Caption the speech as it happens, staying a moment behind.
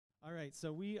right,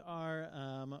 so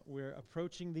we're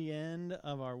approaching the end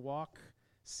of our walk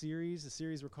series, the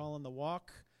series we're calling The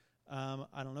Walk.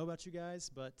 I don't know about you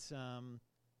guys, but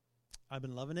I've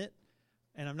been loving it.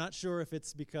 And I'm not sure if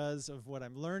it's because of what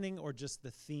I'm learning or just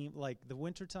the theme, like the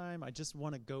wintertime, I just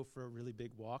want to go for a really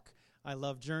big walk. I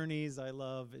love journeys. I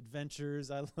love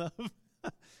adventures. I love,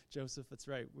 Joseph, that's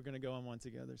right. We're going to go on one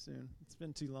together soon. It's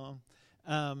been too long.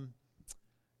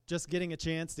 Just getting a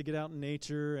chance to get out in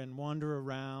nature and wander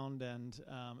around. And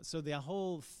so the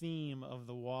whole theme of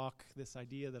the walk, this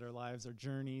idea that our lives are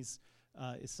journeys,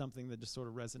 is something that just sort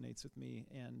of resonates with me.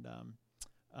 And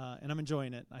I'm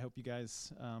enjoying it. I hope you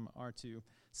guys are too.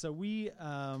 So we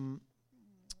got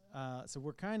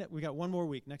one more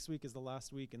week. Next week is the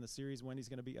last week in the series. Wendy's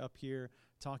going to be up here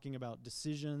talking about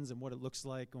decisions and what it looks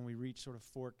like when we reach sort of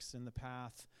forks in the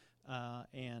path,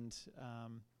 and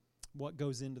what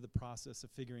goes into the process of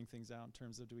figuring things out in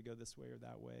terms of do we go this way or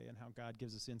that way, and how God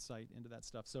gives us insight into that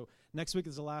stuff. So next week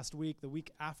is the last week. The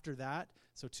week after that,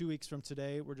 so 2 weeks from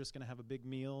today, we're just going to have a big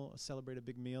meal, celebrate a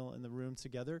big meal in the room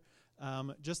together.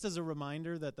 Just as a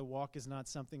reminder that the walk is not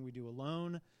something we do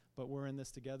alone, but we're in this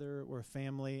together. We're a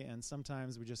family, and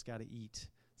sometimes we just got to eat.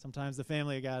 Sometimes the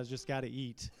family of guys just got to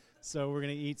eat. So we're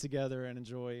going to eat together and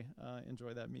enjoy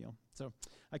that meal. So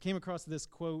I came across this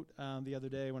quote the other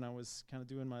day when I was kind of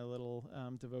doing my little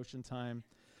devotion time.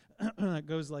 It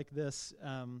goes like this: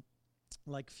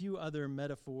 like few other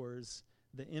metaphors,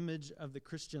 the image of the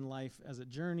Christian life as a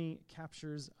journey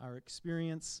captures our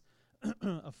experience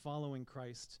of following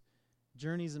Christ.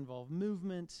 Journeys involve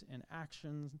movement and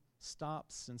action,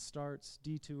 stops and starts,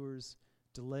 detours,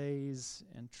 delays,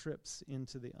 and trips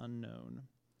into the unknown.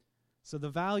 So the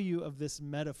value of this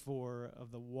metaphor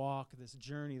of the walk, this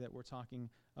journey that we're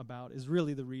talking about, is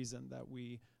really the reason that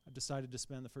we decided to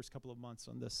spend the first couple of months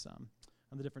on this,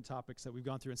 on the different topics that we've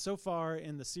gone through. And so far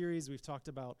in the series, we've talked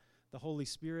about the Holy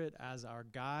Spirit as our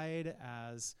guide,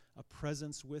 as a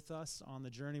presence with us on the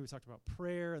journey. We talked about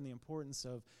prayer and the importance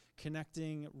of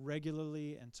connecting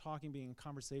regularly and talking, being in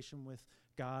conversation with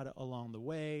God along the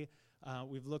way.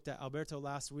 We've looked at, Alberto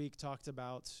last week talked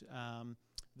about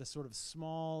the sort of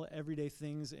small everyday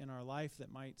things in our life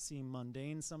that might seem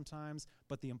mundane sometimes,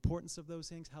 but the importance of those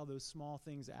things, how those small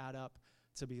things add up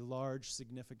to be large,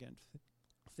 significant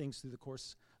things through the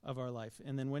course of our life.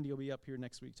 And then Wendy will be up here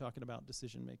next week talking about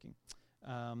decision making.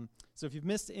 So if you've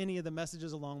missed any of the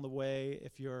messages along the way,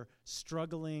 if you're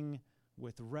struggling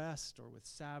with rest or with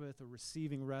Sabbath or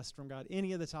receiving rest from God,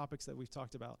 any of the topics that we've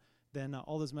talked about, then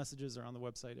all those messages are on the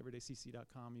website,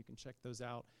 everydaycc.com. You can check those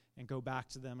out and go back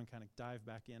to them and kind of dive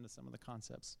back into some of the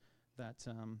concepts that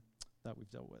we've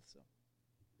dealt with. So,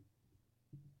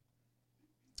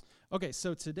 okay,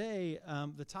 so today,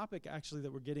 the topic actually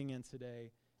that we're getting in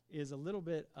today is a little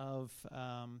bit of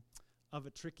a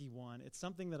tricky one. It's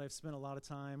something that I've spent a lot of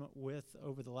time with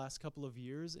over the last couple of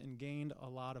years and gained a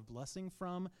lot of blessing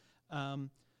from.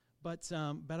 But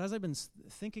as I've been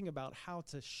thinking about how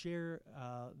to share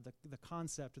the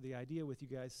concept or the idea with you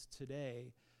guys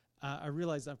today, I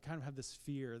realized I kind of have this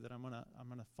fear that I'm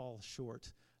gonna fall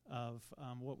short of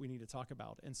what we need to talk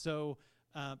about. And so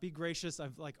be gracious.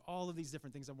 I've like all of these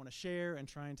different things I want to share and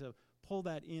trying to pull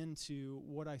that into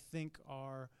what I think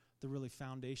are the really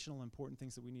foundational, important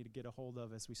things that we need to get a hold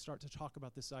of as we start to talk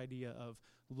about this idea of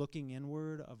looking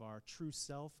inward, of our true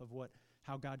self, of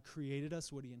how God created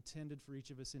us, what He intended for each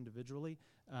of us individually.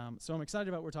 So I'm excited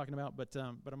about what we're talking about, but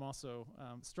I'm also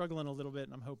struggling a little bit,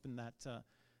 and I'm hoping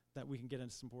that we can get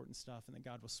into some important stuff and that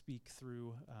God will speak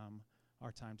through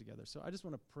our time together. So I just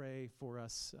want to pray for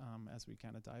us as we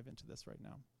kind of dive into this right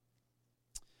now.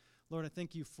 Lord, I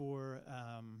thank you for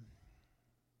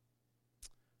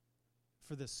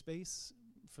this space,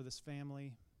 for this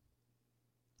family,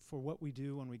 for what we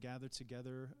do when we gather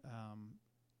together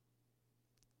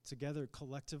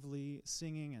collectively,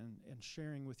 singing and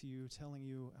sharing with you, telling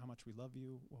you how much we love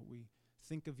you, what we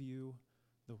think of you,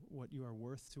 what you are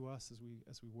worth to us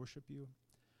as we worship you.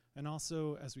 And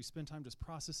also as we spend time just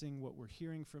processing what we're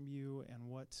hearing from you and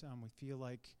what we feel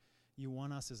like you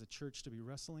want us as a church to be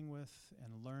wrestling with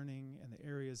and learning, and the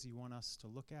areas you want us to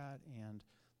look at, and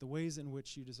the ways in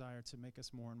which you desire to make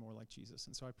us more and more like Jesus.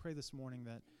 And so I pray this morning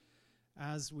that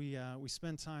as we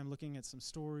spend time looking at some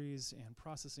stories and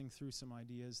processing through some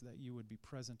ideas, that you would be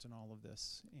present in all of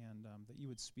this, and that you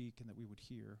would speak and that we would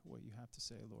hear what you have to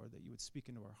say, Lord, that you would speak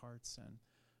into our hearts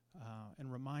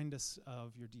and remind us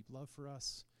of your deep love for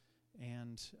us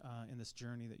and in this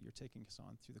journey that you're taking us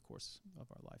on through the course of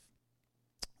our life.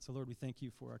 So, Lord, we thank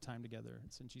you for our time together.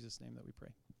 It's in Jesus' name that we pray.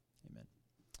 Amen.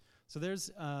 So there's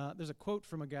a quote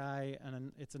from a guy,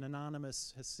 and it's an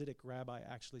anonymous Hasidic rabbi,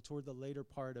 actually, toward the later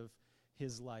part of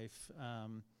his life.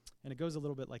 And it goes a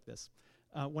little bit like this.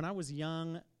 When I was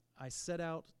young, I set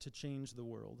out to change the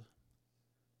world.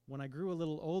 When I grew a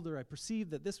little older, I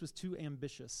perceived that this was too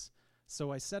ambitious,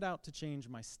 so I set out to change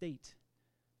my state.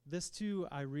 This too,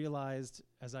 I realized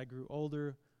as I grew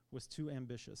older, was too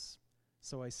ambitious.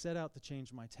 So I set out to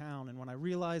change my town, and when I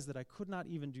realized that I could not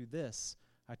even do this,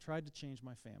 I tried to change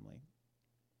my family.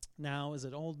 Now, as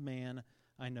an old man,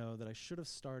 I know that I should have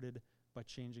started by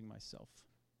changing myself.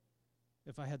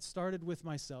 If I had started with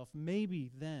myself,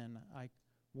 maybe then I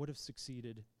would have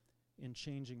succeeded in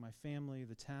changing my family,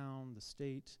 the town, the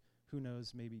state, who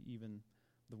knows, maybe even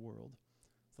the world.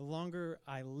 The longer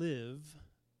I live,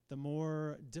 the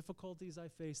more difficulties I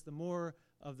face, the more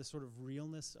of the sort of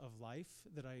realness of life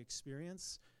that I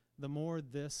experience, the more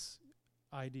this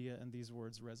idea and these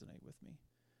words resonate with me.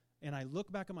 And I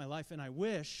look back at my life and I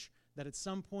wish that at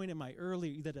some point in my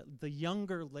the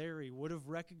younger Larry would have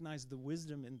recognized the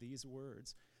wisdom in these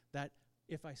words, that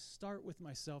if I start with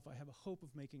myself, I have a hope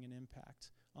of making an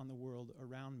impact on the world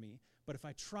around me. But if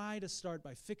I try to start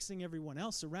by fixing everyone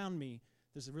else around me,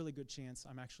 there's a really good chance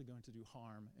I'm actually going to do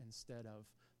harm instead of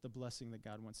the blessing that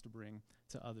God wants to bring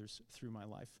to others through my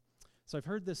life. So I've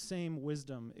heard this same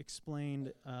wisdom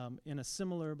explained in a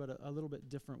similar but a little bit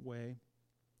different way.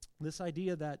 This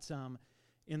idea that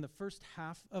in the first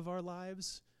half of our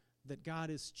lives, that God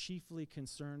is chiefly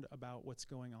concerned about what's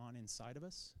going on inside of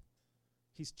us.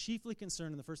 He's chiefly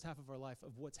concerned in the first half of our life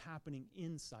of what's happening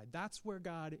inside. That's where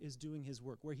God is doing his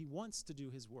work. Where he wants to do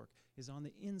his work is on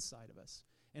the inside of us.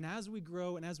 And as we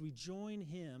grow and as we join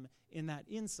him in that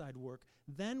inside work,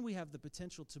 then we have the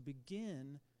potential to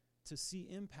begin to see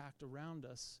impact around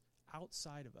us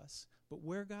outside of us. But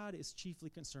where God is chiefly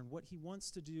concerned, what he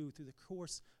wants to do through the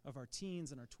course of our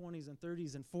teens and our 20s and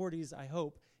 30s and 40s, I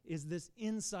hope, is this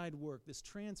inside work, this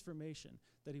transformation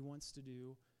that he wants to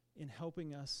do in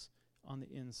helping us on the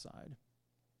inside.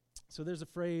 So there's a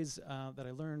phrase that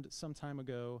I learned some time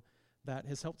ago that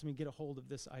has helped me get a hold of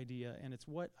this idea, and it's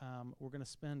what we're going to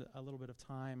spend a little bit of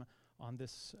time on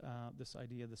this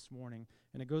idea this morning.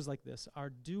 And it goes like this: our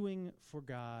doing for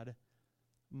God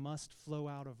must flow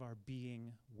out of our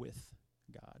being with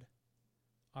God.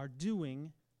 Our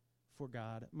doing for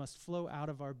God must flow out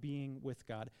of our being with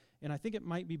God. And I think it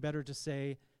might be better to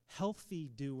say healthy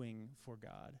doing for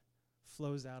God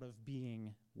flows out of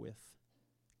being with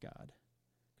God.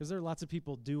 Because there are lots of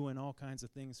people doing all kinds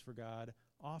of things for God,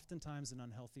 oftentimes in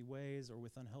unhealthy ways or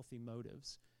with unhealthy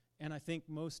motives. And I think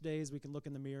most days we can look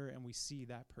in the mirror and we see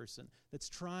that person that's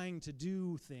trying to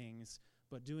do things,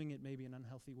 but doing it maybe in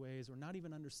unhealthy ways or not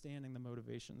even understanding the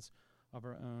motivations of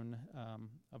our own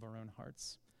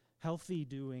hearts. Healthy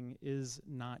doing is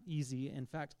not easy. In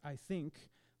fact, I think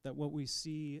that what we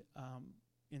see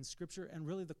in Scripture and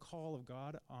really the call of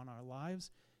God on our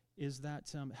lives is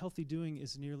that healthy doing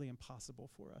is nearly impossible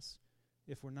for us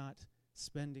if we're not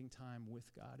spending time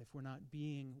with God, if we're not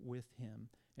being with him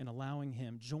and allowing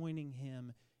him, joining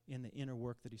him in the inner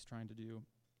work that he's trying to do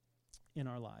in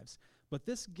our lives. But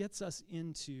this gets us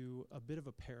into a bit of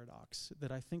a paradox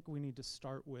that I think we need to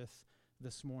start with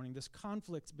this morning, this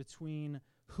conflict between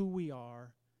who we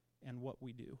are and what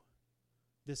we do,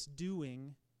 this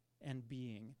doing and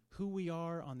being, who we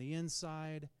are on the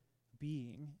inside,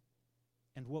 being,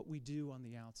 and what we do on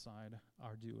the outside,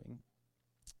 are doing.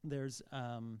 There's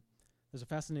a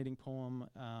fascinating poem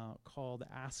called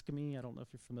Ask Me. I don't know if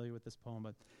you're familiar with this poem,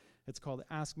 but it's called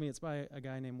Ask Me. It's by a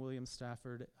guy named William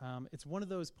Stafford. It's one of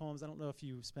those poems, I don't know if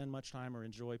you spend much time or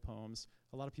enjoy poems.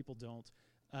 A lot of people don't.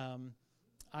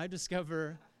 I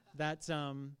discover that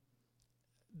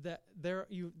there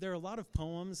are a lot of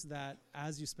poems that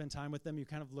as you spend time with them, you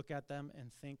kind of look at them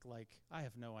and think like, I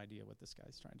have no idea what this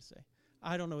guy's trying to say.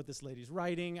 I don't know what this lady's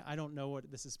writing. I don't know what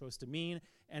this is supposed to mean.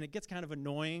 And it gets kind of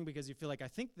annoying because you feel like I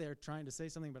think they're trying to say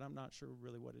something, but I'm not sure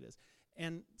really what it is.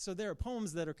 And so there are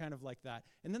poems that are kind of like that.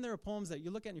 And then there are poems that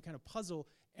you look at and you kind of puzzle,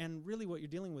 and really what you're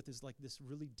dealing with is like this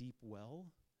really deep well,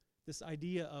 this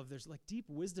idea of there's like deep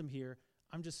wisdom here.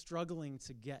 I'm just struggling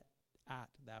to get at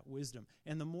that wisdom.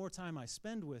 And the more time I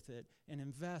spend with it and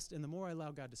invest, and the more I allow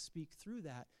God to speak through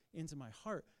that into my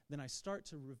heart, then I start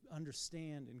to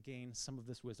understand and gain some of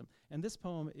this wisdom. And this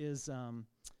poem is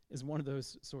one of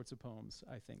those sorts of poems,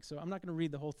 I think. So I'm not going to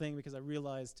read the whole thing because I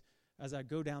realized as I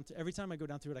go down to, every time I go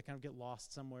down through it, I kind of get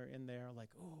lost somewhere in there, like,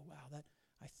 oh, wow,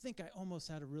 I think I almost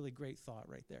had a really great thought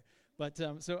right there. But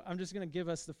so I'm just going to give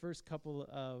us the first couple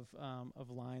of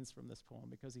lines from this poem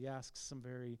because he asks some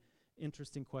very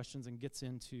interesting questions and gets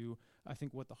into, I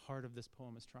think, what the heart of this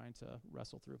poem is trying to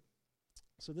wrestle through.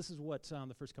 So this is what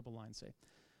the first couple lines say.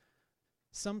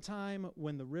 Sometime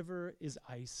when the river is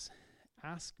ice,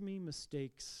 ask me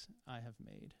mistakes I have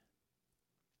made.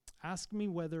 Ask me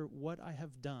whether what I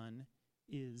have done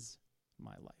is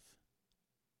my life.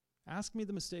 Ask me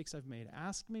the mistakes I've made.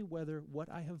 Ask me whether what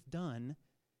I have done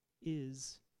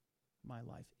is my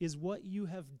life. Is what you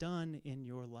have done in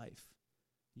your life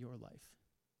your life?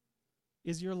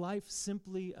 Is your life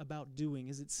simply about doing?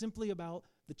 Is it simply about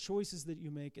the choices that you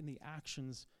make and the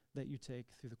actions that you take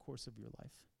through the course of your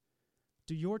life?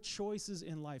 Do your choices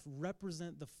in life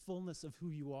represent the fullness of who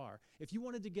you are? If you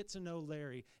wanted to get to know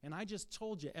Larry and I just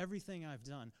told you everything I've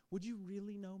done, would you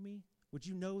really know me? Would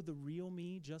you know the real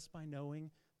me just by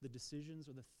knowing the decisions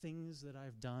or the things that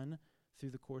I've done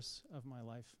through the course of my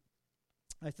life?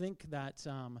 I think that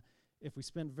if we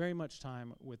spend very much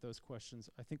time with those questions,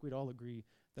 I think we'd all agree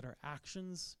that our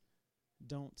actions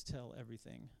don't tell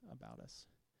everything about us.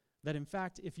 That in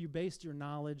fact, if you based your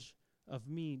knowledge of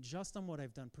me just on what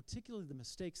I've done, particularly the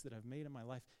mistakes that I've made in my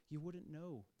life, you wouldn't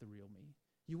know the real me.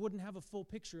 You wouldn't have a full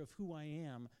picture of who I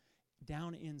am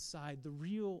down inside, the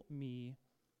real me,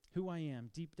 who I am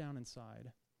deep down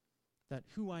inside. That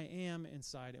who I am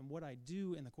inside and what I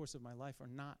do in the course of my life are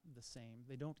not the same.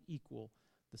 They don't equal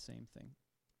the same thing.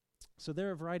 So there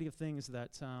are a variety of things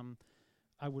that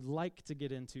I would like to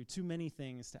get into, too many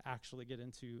things to actually get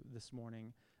into this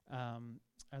morning,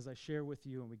 as I share with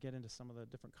you and we get into some of the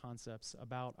different concepts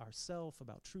about ourself,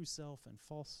 about true self and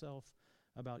false self,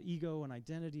 about ego and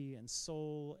identity and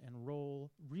soul and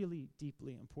role, really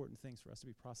deeply important things for us to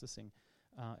be processing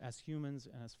as humans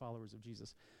and as followers of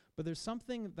Jesus. But there's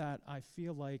something that I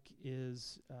feel like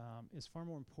is far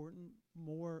more important,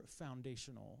 more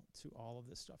foundational to all of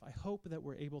this stuff. I hope that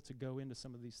we're able to go into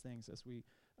some of these things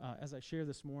as I share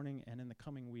this morning and in the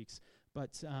coming weeks.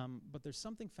 But there's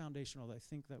something foundational that I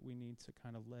think that we need to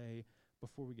kind of lay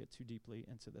before we get too deeply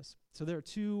into this. So there are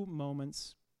two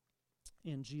moments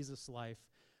in Jesus' life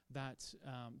that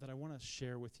I want to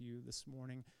share with you this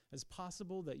morning. It's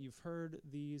possible that you've heard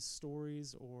these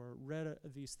stories or read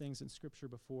these things in Scripture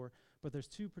before, but there's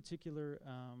two particular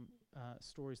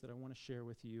stories that I want to share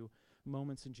with you,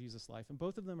 moments in Jesus' life. And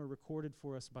both of them are recorded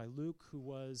for us by Luke, who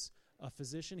was a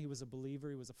physician. He was a believer.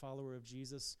 He was a follower of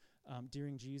Jesus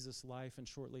during Jesus' life and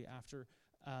shortly after.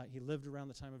 He lived around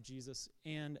the time of Jesus.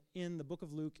 And in the book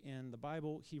of Luke in the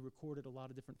Bible, he recorded a lot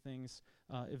of different things,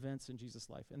 events in Jesus'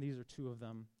 life. And these are two of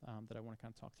them that I want to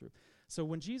kind of talk through. So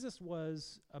when Jesus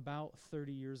was about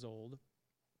 30 years old,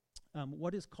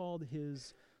 what is called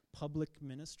his public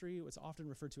ministry, what's often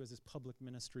referred to as his public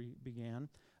ministry, began.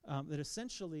 That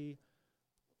essentially,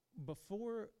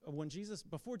 before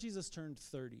Jesus turned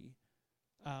 30,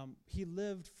 he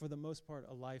lived for the most part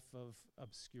a life of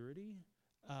obscurity.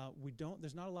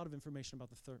 There's not a lot of information about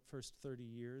the first 30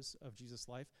 years of Jesus'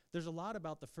 life. There's a lot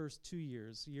about the first 2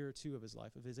 years, year or two of his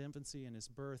life, of his infancy and his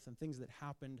birth and things that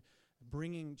happened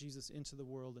bringing Jesus into the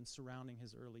world and surrounding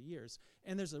his early years.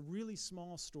 And there's a really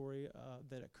small story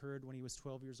that occurred when he was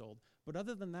 12 years old. But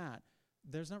other than that,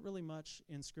 there's not really much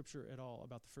in Scripture at all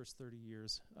about the first 30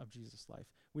 years of Jesus' life.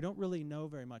 We don't really know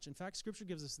very much. In fact, Scripture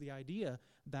gives us the idea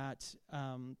that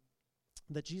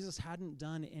Jesus hadn't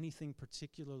done anything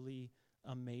particularly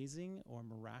amazing or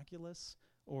miraculous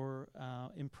or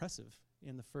impressive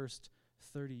in the first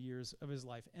 30 years of his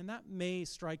life. And that may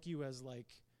strike you as like,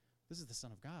 this is the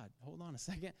Son of God. Hold on a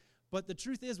second. But the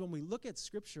truth is, when we look at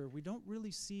Scripture, we don't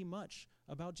really see much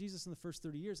about Jesus in the first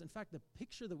 30 years. In fact, the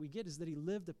picture that we get is that he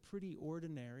lived a pretty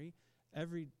ordinary,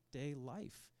 everyday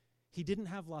life. He didn't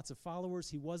have lots of followers.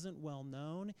 He wasn't well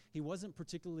known. He wasn't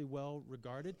particularly well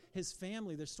regarded. His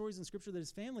family, there's stories in Scripture that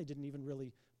his family didn't even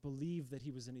really believe that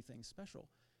he was anything special.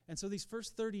 And so these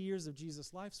first 30 years of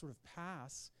Jesus' life sort of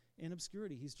pass in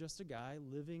obscurity. He's just a guy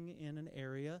living in an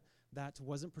area that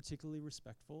wasn't particularly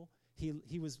respectful.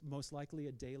 He was most likely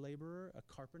a day laborer, a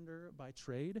carpenter by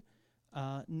trade.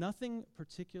 Nothing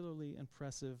particularly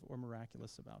impressive or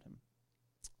miraculous about him.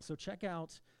 So check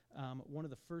out one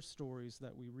of the first stories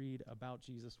that we read about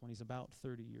Jesus when he's about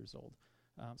 30 years old.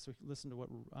 So listen to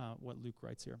what Luke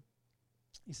writes here.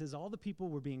 He says, all the people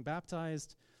were being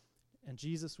baptized, and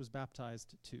Jesus was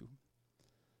baptized too.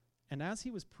 And as he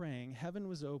was praying, heaven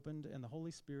was opened, and the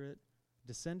Holy Spirit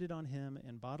descended on him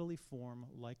in bodily form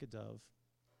like a dove.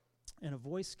 And a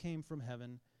voice came from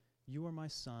heaven, "You are my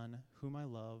Son, whom I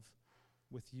love.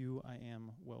 With you I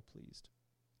am well pleased."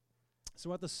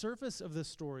 So at the surface of this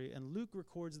story, and Luke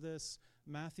records this,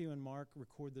 Matthew and Mark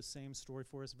record the same story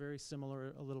for us, very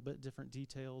similar, a little bit different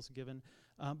details given,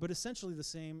 but essentially the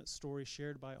same story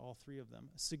shared by all three of them.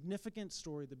 A significant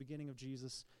story at the beginning of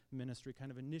Jesus' ministry,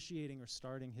 kind of initiating or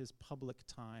starting his public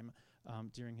time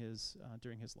during his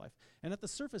life. And at the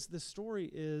surface, this story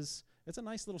it's a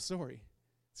nice little story.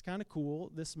 It's kind of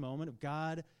cool, this moment of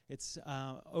God. It's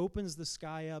opens the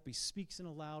sky up. He speaks in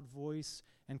a loud voice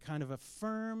and kind of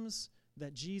affirms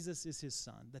that Jesus is his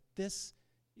son, that this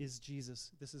is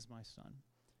Jesus, this is my son.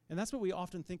 And that's what we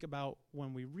often think about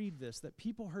when we read this, that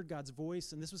people heard God's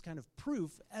voice, and this was kind of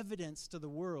proof, evidence to the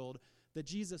world that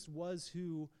Jesus was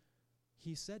who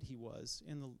he said he was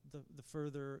in the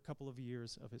further couple of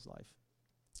years of his life.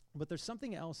 But there's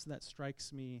something else that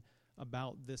strikes me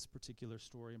about this particular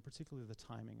story, and particularly the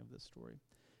timing of this story.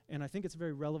 And I think it's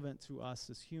very relevant to us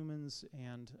as humans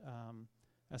and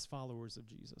as followers of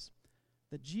Jesus,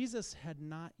 that Jesus had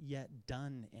not yet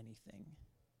done anything.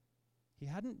 He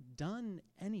hadn't done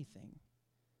anything.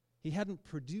 He hadn't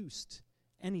produced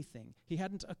anything. He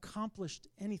hadn't accomplished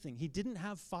anything. He didn't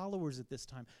have followers at this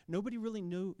time. Nobody really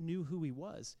knew who he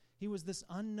was. He was this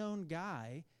unknown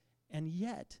guy, and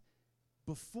yet,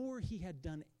 before he had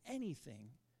done anything,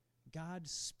 God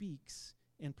speaks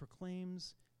and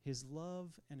proclaims his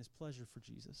love and his pleasure for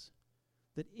Jesus.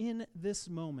 That in this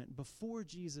moment, before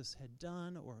Jesus had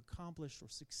done or accomplished or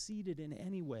succeeded in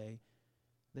any way,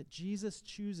 that Jesus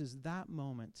chooses that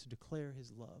moment to declare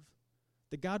his love.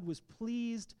 That God was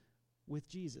pleased with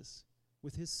Jesus,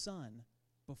 with his son,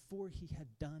 before he had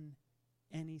done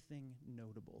anything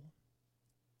notable.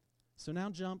 So now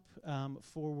jump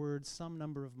forward some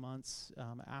number of months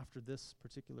after this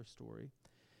particular story.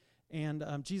 And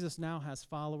Jesus now has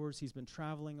followers. He's been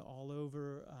traveling all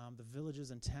over the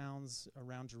villages and towns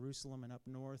around Jerusalem and up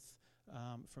north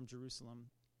from Jerusalem.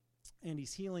 And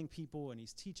he's healing people, and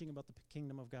he's teaching about the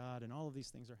kingdom of God, and all of these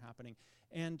things are happening.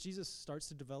 And Jesus starts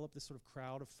to develop this sort of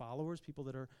crowd of followers, people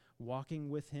that are walking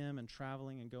with him and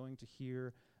traveling and going to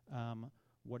hear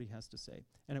what he has to say.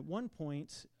 And at one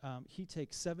point, he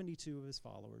takes 72 of his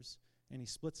followers, and he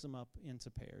splits them up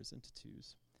into pairs, into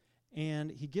twos.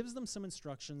 And he gives them some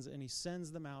instructions, and he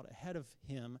sends them out ahead of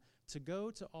him to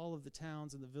go to all of the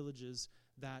towns and the villages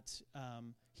that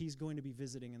he's going to be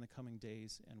visiting in the coming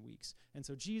days and weeks. And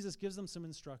so Jesus gives them some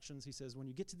instructions. He says, when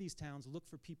you get to these towns, look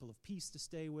for people of peace to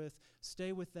stay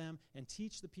with them, and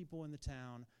teach the people in the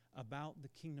town about the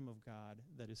kingdom of God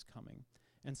that is coming.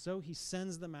 And so he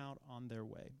sends them out on their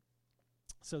way.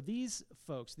 So these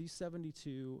folks, these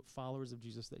 72 followers of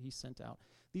Jesus that he sent out,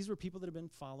 these were people that had been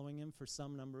following him for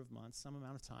some number of months, some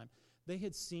amount of time. They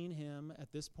had seen him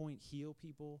at this point heal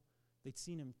people. They'd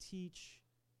seen him teach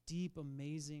deep,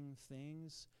 amazing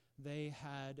things. They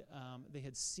had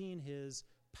seen his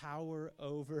power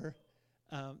over.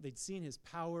 They'd seen his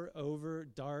power over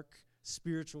dark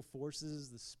spiritual forces,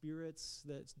 the spirits,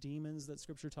 the demons that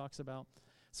Scripture talks about.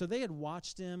 So they had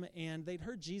watched him, and they'd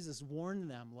heard Jesus warn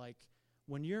them, like,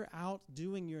 when you're out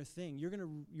doing your thing, you're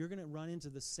gonna run into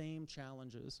the same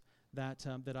challenges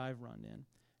that I've run in.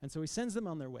 And so he sends them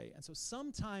on their way. And so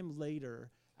sometime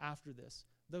later after this,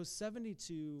 those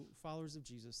 72 followers of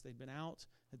Jesus, they'd been out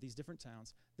at these different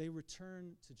towns, they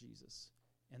return to Jesus,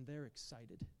 and they're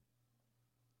excited.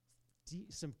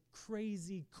 Some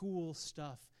crazy cool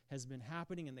stuff has been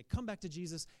happening, and they come back to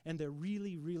Jesus, and they're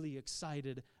really, really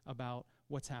excited about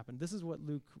what's happened. This is what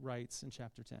Luke writes in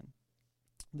chapter 10.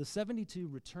 The 72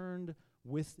 returned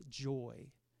with joy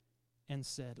and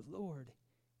said, Lord,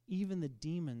 even the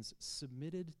demons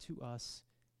submitted to us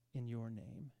in your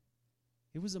name.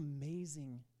 It was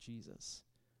amazing, Jesus.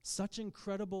 Such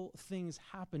incredible things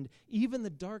happened. Even the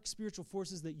dark spiritual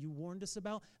forces that you warned us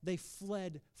about, they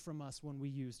fled from us when we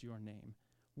used your name.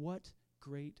 What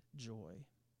great joy.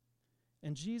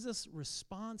 And Jesus'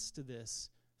 response to this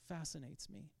fascinates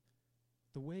me.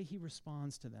 The way he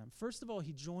responds to them. First of all,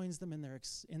 he joins them in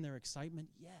their excitement.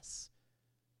 Yes,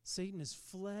 Satan has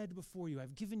fled before you.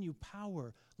 I've given you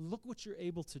power. Look what you're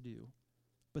able to do.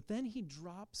 But then he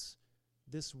drops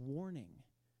this warning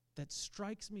that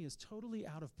strikes me as totally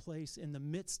out of place in the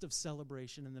midst of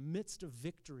celebration, in the midst of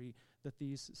victory that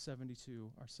these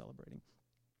 72 are celebrating.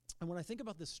 And when I think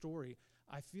about this story,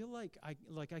 I feel like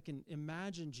I can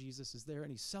imagine Jesus is there,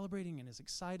 and he's celebrating and is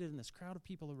excited, and this crowd of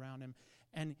people around him,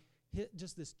 and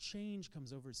just this change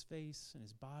comes over his face and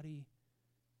his body,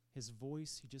 his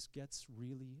voice. He just gets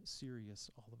really serious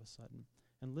all of a sudden.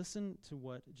 And listen to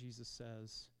what Jesus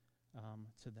says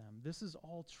to them. This is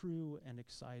all true and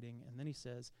exciting. And then he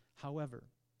says, however,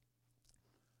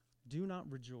 do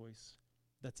not rejoice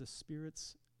that the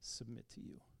spirits submit to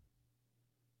you.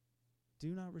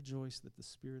 Do not rejoice that the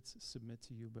spirits submit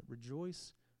to you, but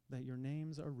rejoice that your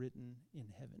names are written in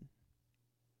heaven.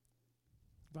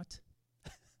 What?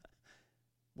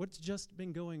 What's just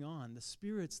been going on? The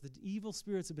spirits, the evil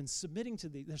spirits have been submitting to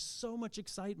thee. There's so much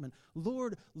excitement.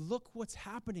 Lord, look what's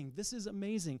happening. This is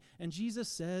amazing. And Jesus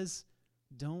says,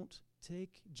 don't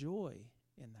take joy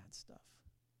in that stuff.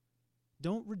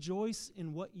 Don't rejoice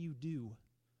in what you do.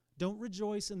 Don't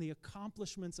rejoice in the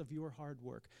accomplishments of your hard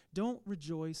work. Don't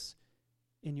rejoice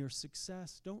in your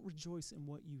success. Don't rejoice in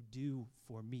what you do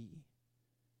for me.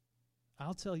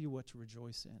 I'll tell you what to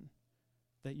rejoice in,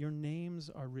 that your names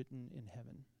are written in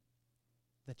heaven,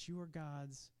 that you are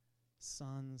God's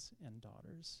sons and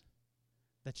daughters,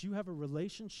 that you have a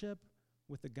relationship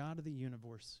with the God of the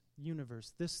universe,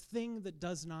 this thing that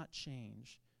does not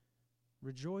change.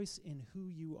 Rejoice in who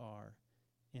you are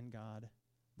in God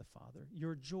the Father.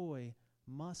 Your joy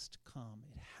must come,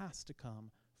 it has to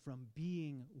come from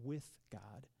being with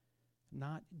God,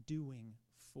 not doing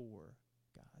for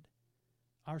God.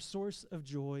 Our source of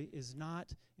joy is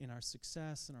not in our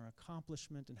success and our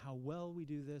accomplishment and how well we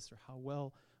do this or how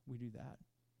well we do that.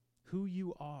 Who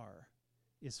you are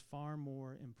is far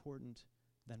more important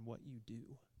than what you do.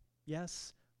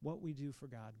 Yes, what we do for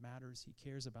God matters. He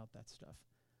cares about that stuff.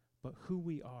 But who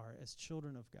we are as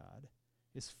children of God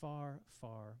is far,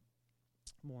 far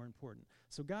more important.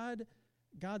 So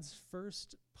God's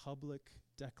first public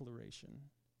declaration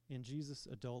in Jesus'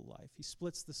 adult life, he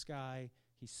splits the sky,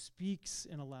 he speaks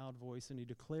in a loud voice, and he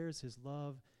declares his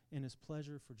love and his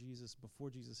pleasure for Jesus before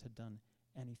Jesus had done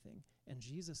anything. And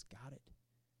Jesus got it.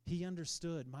 He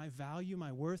understood my value,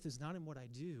 my worth is not in what I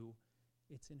do,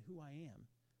 it's in who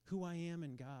I am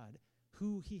in God,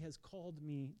 who he has called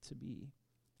me to be.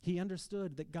 He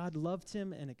understood that God loved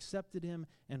him and accepted him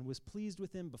and was pleased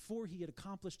with him before he had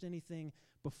accomplished anything,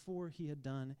 before he had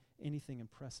done anything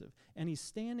impressive. And he's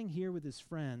standing here with his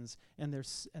friends, and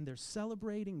they're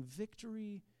celebrating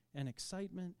victory and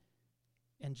excitement,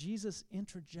 and Jesus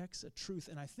interjects a truth,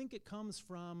 and I think it comes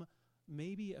from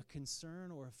maybe a concern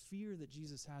or a fear that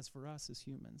Jesus has for us as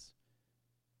humans.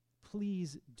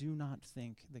 Please do not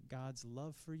think that God's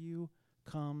love for you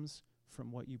comes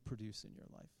from what you produce in your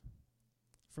life,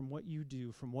 from what you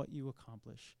do, from what you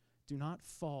accomplish. Do not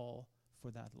fall for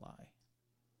that lie.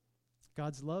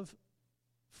 God's love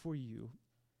for you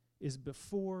is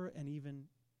before and even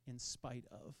in spite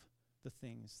of the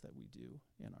things that we do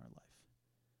in our life.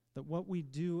 That what we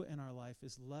do in our life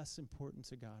is less important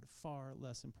to God, far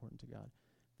less important to God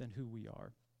than who we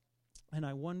are. And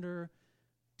I wonder,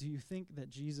 do you think that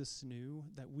Jesus knew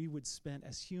that we would spend,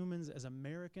 as humans, as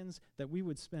Americans, that we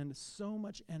would spend so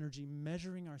much energy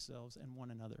measuring ourselves and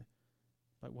one another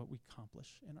by what we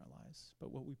accomplish in our lives, by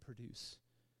what we produce?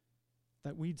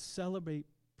 That we'd celebrate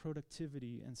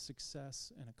productivity and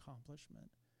success and accomplishment.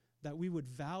 That we would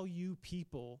value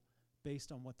people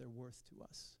based on what they're worth to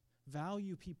us.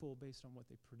 Value people based on what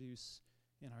they produce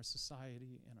in our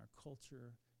society, in our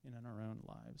culture, and in our own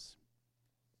lives.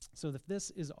 So if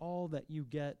this is all that you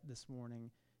get this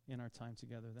morning in our time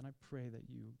together, then I pray that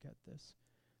you get this.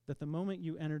 That the moment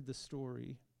you entered the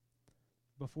story,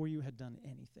 before you had done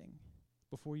anything,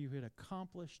 before you had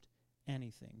accomplished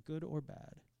anything, good or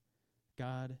bad,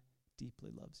 God deeply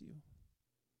loves you.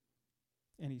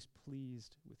 And he's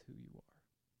pleased with who you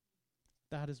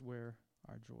are. That is where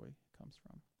our joy comes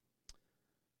from.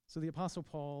 So the Apostle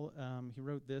Paul, he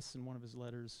wrote this in one of his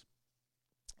letters.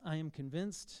 I am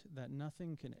convinced that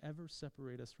nothing can ever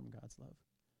separate us from God's love,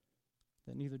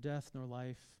 that neither death nor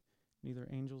life, neither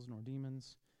angels nor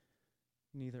demons,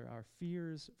 neither our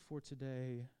fears for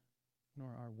today nor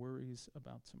our worries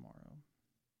about tomorrow,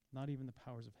 not even the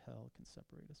powers of hell can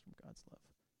separate us from God's love.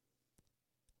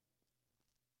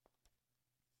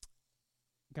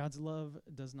 God's love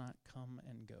does not come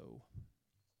and go.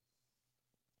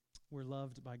 We're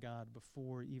loved by God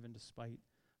before, even despite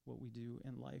what we do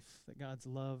in life. That God's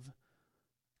love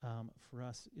for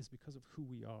us is because of who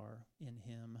we are in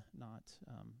him, not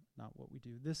what we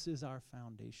do. This is our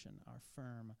foundation, our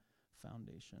firm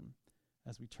foundation.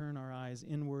 As we turn our eyes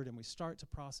inward and we start to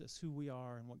process who we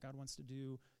are and what God wants to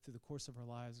do through the course of our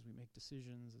lives, as we make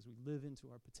decisions, as we live into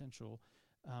our potential,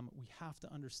 we have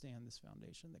to understand this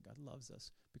foundation, that God loves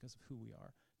us because of who we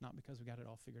are, not because we got it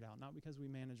all figured out, not because we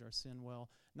manage our sin well,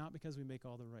 not because we make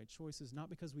all the right choices, not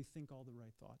because we think all the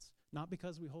right thoughts, not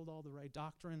because we hold all the right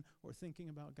doctrine or thinking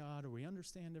about God or we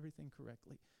understand everything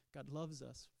correctly. God loves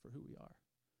us for who we are,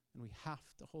 and we have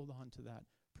to hold on to that,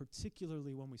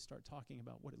 particularly when we start talking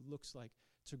about what it looks like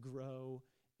to grow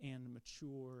and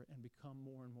mature and become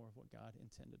more and more of what God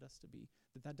intended us to be.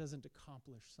 That doesn't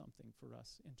accomplish something for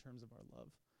us in terms of our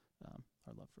love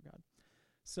for God.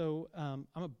 So I'm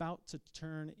about to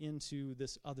turn into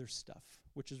this other stuff,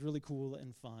 which is really cool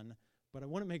and fun, but I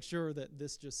want to make sure that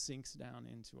this just sinks down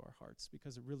into our hearts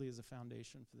because it really is a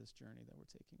foundation for this journey that we're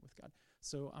taking with God.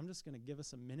 So I'm just going to give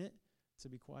us a minute to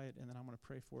be quiet, and then I'm going to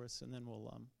pray for us, and then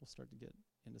we'll start to get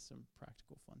into some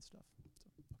practical fun stuff. So,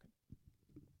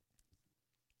 okay.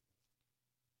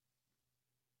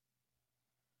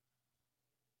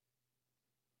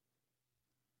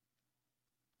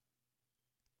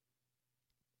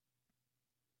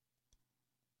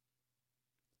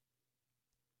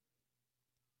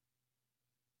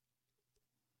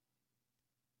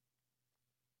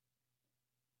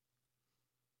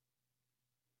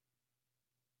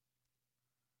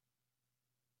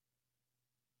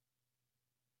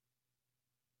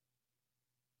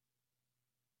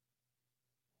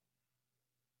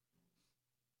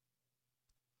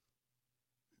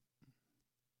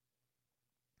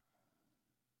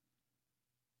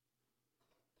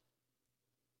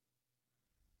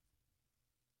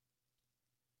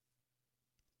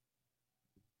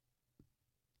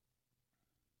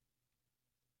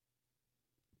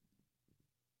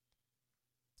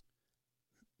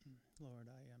 Lord,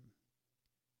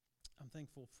 I'm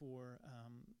thankful for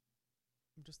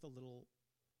just the little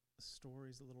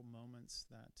stories, the little moments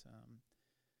that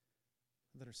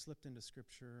are slipped into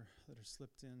Scripture, that are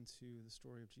slipped into the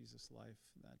story of Jesus' life,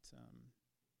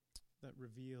 that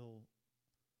reveal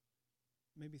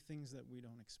maybe things that we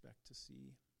don't expect to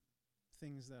see,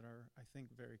 things that are, I think,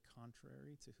 very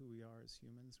contrary to who we are as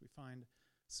humans. We find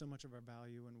so much of our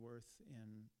value and worth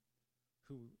in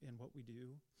what we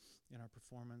do, in our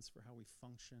performance, for how we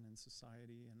function in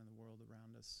society and in the world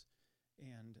around us.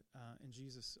 And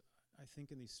Jesus, I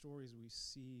think in these stories we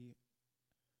see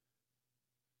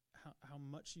how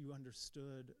much you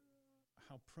understood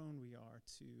how prone we are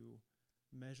to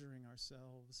measuring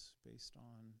ourselves based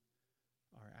on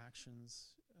our actions,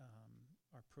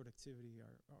 our productivity,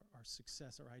 our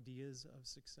success, our ideas of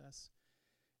success.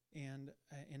 And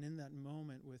in that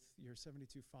moment with your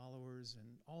 72 followers and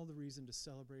all the reason to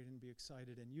celebrate and be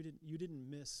excited, and you didn't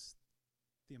miss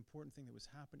the important thing that was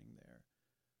happening there,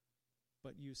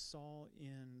 but you saw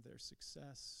in their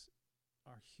success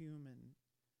our human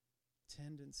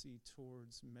tendency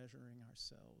towards measuring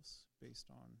ourselves based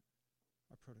on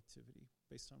our productivity,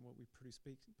 based on what we produce,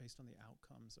 based on the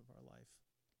outcomes of our life.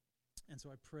 And so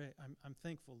I pray, I'm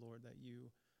thankful, Lord, that you,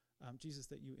 Jesus,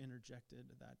 that you interjected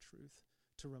that truth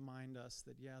to remind us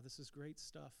that, yeah, this is great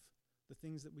stuff. The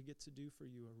things that we get to do for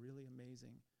you are really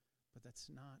amazing, but that's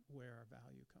not where our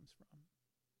value comes from.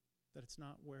 That it's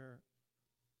not where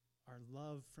our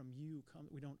love from you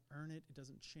comes. We don't earn it. It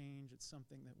doesn't change. It's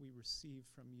something that we receive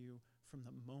from you from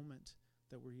the moment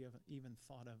that we haven't even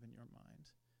thought of in your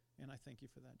mind. And I thank you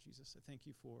for that, Jesus. I thank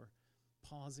you for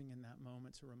pausing in that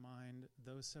moment to remind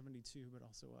those 72, but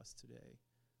also us today,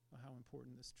 how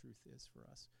important this truth is for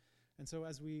us. And so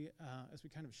as we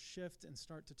kind of shift and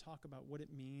start to talk about what it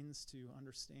means to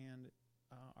understand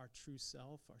our true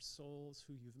self, our souls,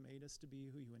 who you've made us to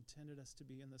be, who you intended us to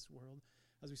be in this world,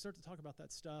 as we start to talk about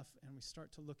that stuff and we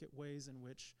start to look at ways in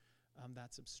which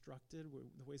that's obstructed,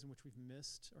 the ways in which we've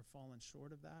missed or fallen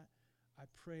short of that, I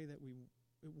pray that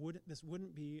this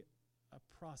wouldn't be a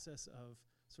process of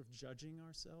sort of judging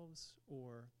ourselves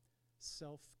or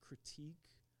self-critique,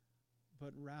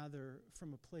 but rather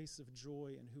from a place of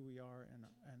joy in who we are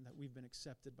and that we've been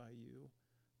accepted by you,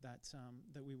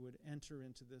 that we would enter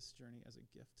into this journey as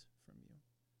a gift from you,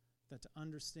 that to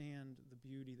understand the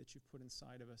beauty that you've put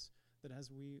inside of us, that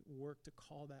as we work to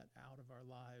call that out of our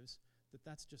lives,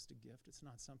 that's just a gift. It's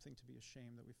not something to be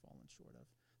ashamed that we've fallen short of.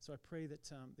 So I pray that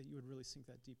you would really sink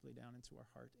that deeply down into our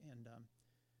heart, and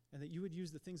that you would use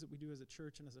the things that we do as a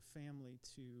church and as a family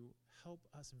to help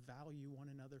us value one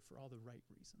another for all the right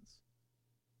reasons.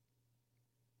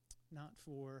 Not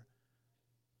for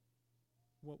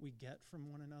what we get from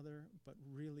one another, but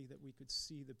really that we could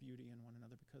see the beauty in one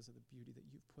another because of the beauty that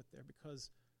you've put there,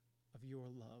 because of your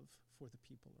love for the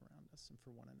people around us and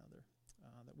for one another,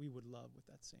 that we would love with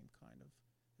that same kind of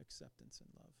acceptance and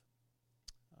love.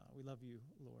 We love you,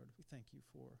 Lord. We thank you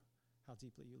for how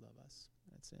deeply you love us.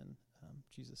 And it's in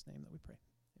Jesus' name that we pray.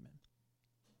 Amen.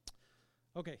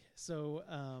 Okay, so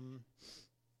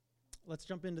let's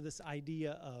jump into this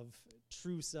idea of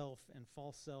true self and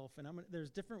false self. And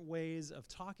there's different ways of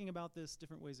talking about this,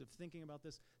 different ways of thinking about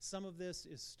this. Some of this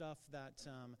is stuff that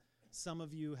some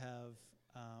of you have,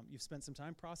 you've spent some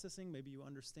time processing. Maybe you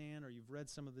understand, or you've read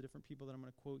some of the different people that I'm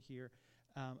going to quote here.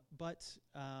 But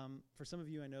for some of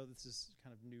you, I know this is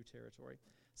kind of new territory.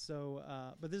 So,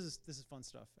 but this is fun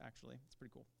stuff, actually. It's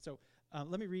pretty cool. So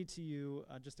let me read to you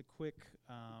just a quick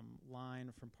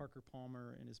line from Parker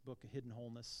Palmer in his book, A Hidden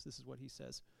Wholeness. This is what he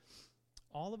says.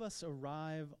 All of us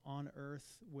arrive on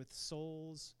earth with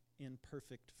souls in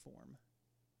perfect form.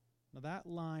 Now that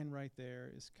line right there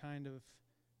is kind of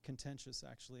contentious,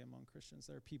 actually, among Christians.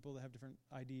 There are people that have different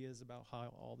ideas about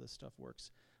how all this stuff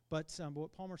works. But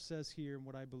what Palmer says here, and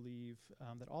what I believe,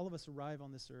 that all of us arrive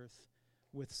on this earth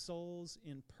with souls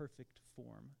in perfect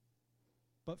form.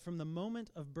 But from the moment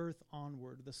of birth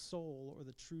onward, the soul, or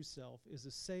the true self, is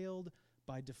assailed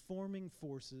by deforming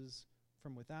forces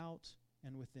from without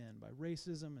and within, by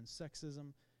racism and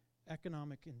sexism,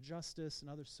 economic injustice and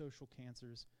other social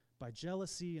cancers, by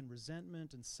jealousy and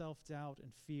resentment and self-doubt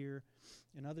and fear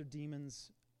and other demons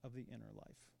of the inner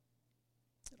life.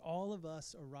 All of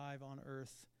us arrive on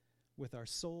earth with our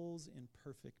souls in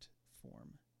perfect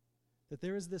form. That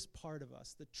there is this part of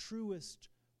us, the truest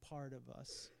part of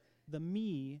us, the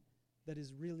me that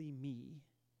is really me.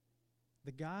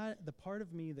 The part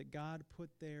of me that God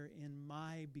put there in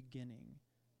my beginning,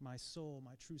 my soul,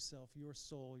 my true self, your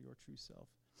soul, your true self.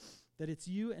 That it's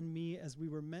you and me as we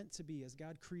were meant to be, as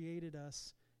God created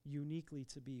us uniquely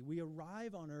to be. We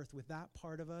arrive on earth with that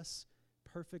part of us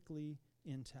perfectly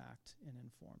intact and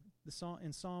informed.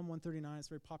 In Psalm 139, it's a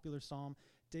very popular psalm,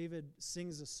 David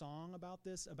sings a song about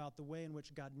this, about the way in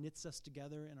which God knits us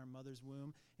together in our mother's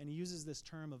womb. And he uses this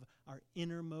term of our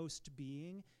innermost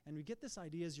being. And we get this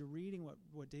idea as you're reading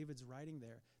what David's writing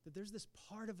there, that there's this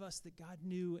part of us that God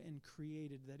knew and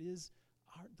created that is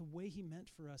the way he meant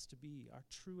for us to be, our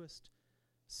truest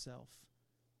self.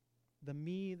 The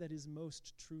me that is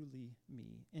most truly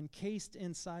me. Encased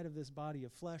inside of this body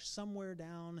of flesh, somewhere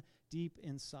down deep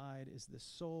inside is this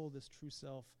soul, this true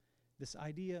self, this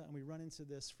idea, and we run into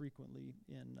this frequently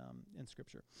in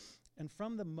Scripture. And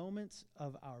from the moment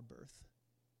of our birth,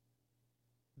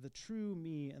 the true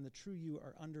me and the true you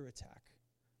are under attack.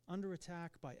 Under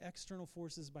attack by external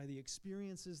forces, by the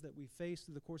experiences that we face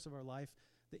through the course of our life,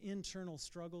 the internal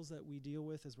struggles that we deal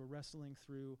with as we're wrestling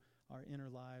through our inner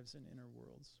lives and inner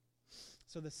worlds.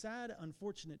 So the sad,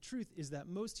 unfortunate truth is that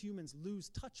most humans lose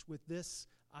touch with this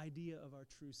idea of our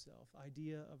true self,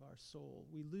 idea of our soul.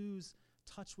 We lose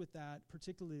touch with that,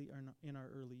 particularly in our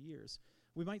early years.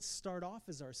 We might start off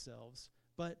as ourselves,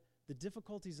 but the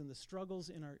difficulties and the struggles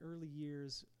in our early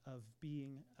years of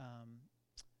being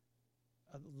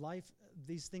life,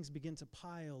 these things begin to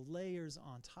pile layers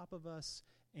on top of us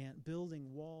and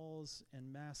building walls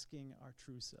and masking our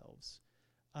true selves.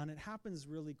 And it happens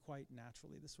really quite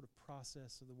naturally, this sort of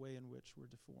process of the way in which we're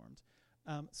deformed.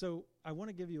 So I want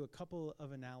to give you a couple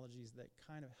of analogies that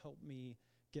kind of help me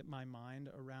get my mind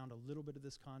around a little bit of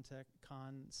this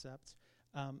concept.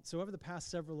 So over the past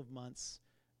several of months,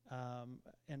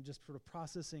 and just sort of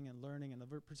processing and learning, and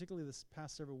particularly this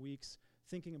past several weeks,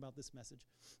 thinking about this message,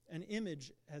 an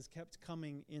image has kept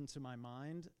coming into my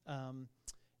mind.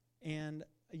 And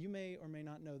you may or may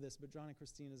not know this, but John and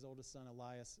Christina's oldest son,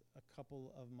 Elias, a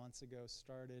couple of months ago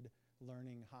started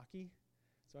learning hockey.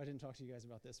 So I didn't talk to you guys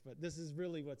about this, but this is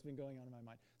really what's been going on in my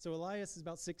mind. So Elias is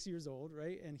about 6 years old,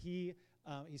 right? And he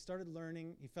started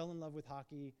learning. He fell in love with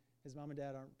hockey. His mom and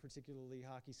dad aren't particularly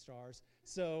hockey stars.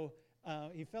 So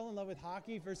he fell in love with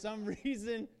hockey for some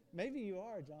reason. Maybe you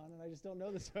are, John, and I just don't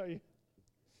know this about you.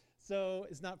 So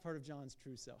it's not part of John's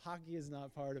true self. Hockey is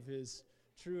not part of his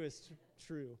truest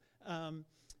true.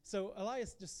 So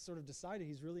Elias just sort of decided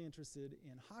he's really interested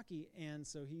in hockey, and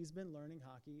so he's been learning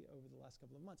hockey over the last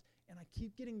couple of months. And I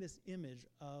keep getting this image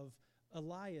of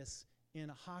Elias in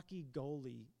a hockey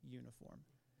goalie uniform.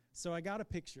 So I got a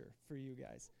picture for you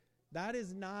guys. That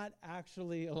is not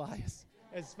actually Elias,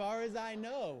 as far as I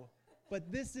know,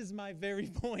 but this is my very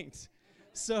point.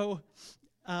 So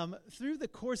through the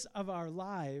course of our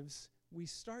lives, we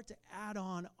start to add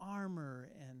on armor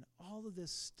and all of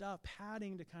this stuff,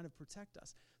 padding to kind of protect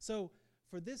us. So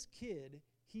for this kid,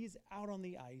 he's out on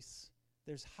the ice.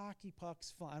 There's hockey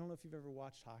pucks flying. I don't know if you've ever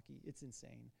watched hockey. It's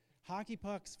insane. Hockey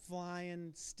pucks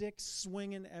flying, sticks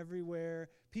swinging everywhere,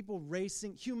 people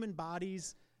racing, human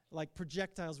bodies like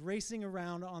projectiles racing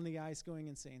around on the ice going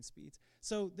insane speeds.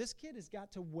 So this kid has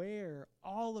got to wear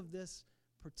all of this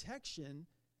protection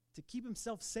to keep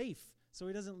himself safe, so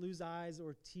he doesn't lose eyes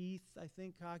or teeth. I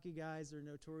think hockey guys are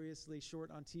notoriously short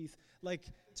on teeth. Like,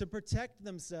 to protect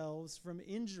themselves from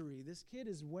injury, this kid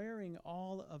is wearing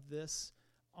all of this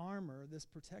armor, this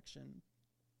protection.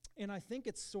 And I think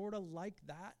it's sort of like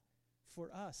that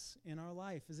for us in our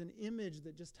life, as an image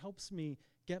that just helps me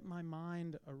get my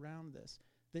mind around this.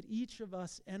 That each of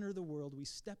us enter the world, we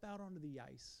step out onto the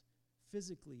ice,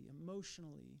 physically,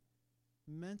 emotionally,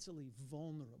 mentally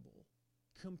vulnerable.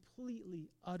 Completely,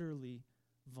 utterly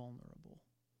vulnerable.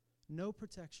 No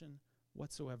protection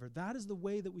whatsoever. That is the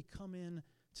way that we come in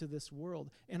to this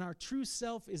world. And our true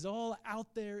self is all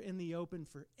out there in the open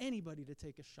for anybody to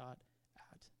take a shot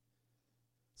at.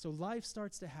 So life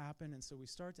starts to happen, and so we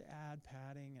start to add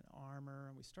padding and armor,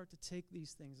 and we start to take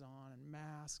these things on, and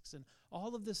masks, and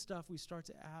all of this stuff we start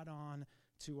to add on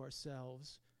to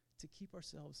ourselves to keep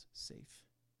ourselves safe.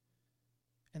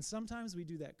 And sometimes we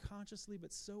do that consciously,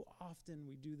 but so often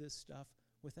we do this stuff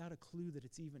without a clue that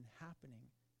it's even happening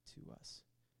to us.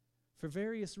 For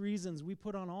various reasons, we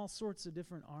put on all sorts of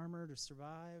different armor to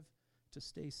survive, to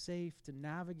stay safe, to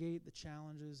navigate the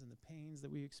challenges and the pains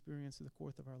that we experience in the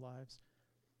course of our lives.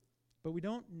 But we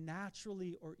don't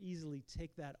naturally or easily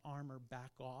take that armor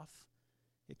back off.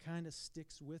 It kind of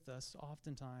sticks with us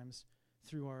oftentimes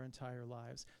through our entire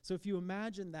lives. So if you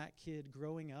imagine that kid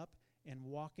growing up and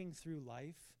walking through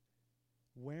life,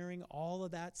 wearing all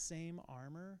of that same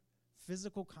armor,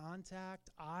 physical contact,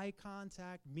 eye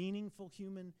contact, meaningful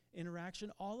human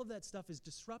interaction, all of that stuff is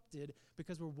disrupted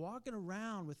because we're walking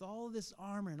around with all of this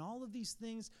armor and all of these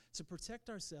things to protect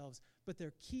ourselves, but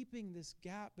they're keeping this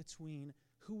gap between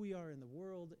who we are in the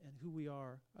world and who we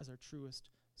are as our truest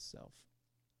self.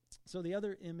 So the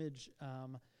other image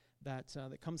that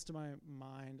comes to my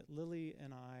mind. Lily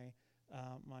and I,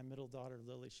 my middle daughter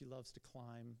Lily, she loves to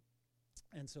climb.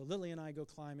 And so Lily and I go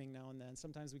climbing now and then.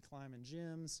 Sometimes we climb in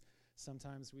gyms.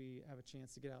 Sometimes we have a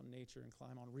chance to get out in nature and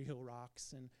climb on real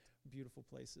rocks and beautiful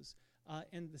places.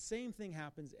 And the same thing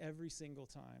happens every single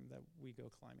time that we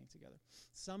go climbing together.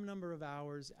 Some number of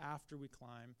hours after we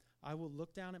climb, I will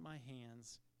look down at my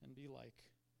hands and be like,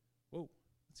 whoa,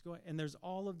 let's go. And there's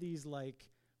all of these like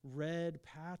red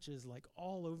patches like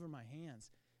all over my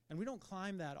hands. And we don't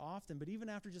climb that often, but even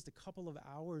after just a couple of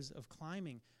hours of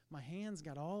climbing, my hands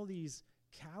got all these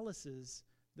calluses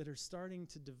that are starting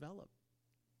to develop.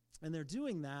 And they're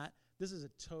doing that. This is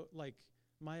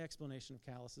my explanation of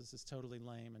calluses is totally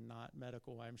lame and not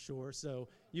medical, I'm sure. So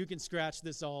you can scratch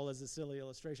this all as a silly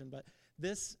illustration. But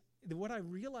what I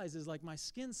realize is like my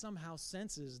skin somehow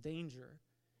senses danger.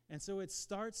 And so it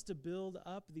starts to build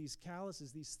up these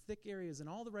calluses, these thick areas in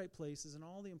all the right places and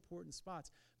all the important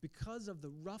spots because of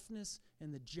the roughness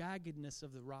and the jaggedness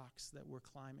of the rocks that we're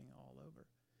climbing all over.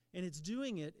 And it's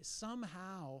doing it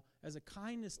somehow as a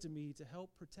kindness to me to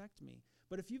help protect me.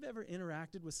 But if you've ever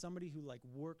interacted with somebody who like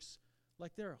works,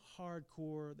 like they're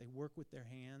hardcore, they work with their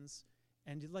hands,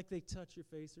 and like they touch your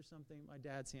face or something. My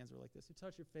dad's hands were like this. You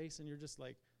touch your face and you're just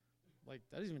like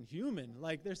that isn't even human.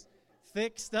 Like there's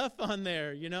thick stuff on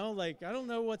there, like I don't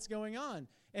know what's going on.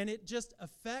 And it just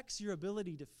affects your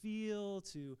ability to feel,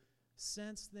 to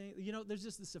sense things. There's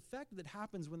just this effect that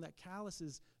happens when that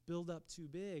calluses build up too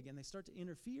big and they start to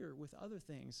interfere with other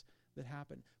things that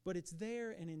happen. But it's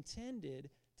there and intended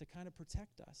to kind of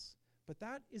protect us. But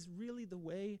that is really the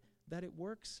way that it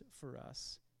works for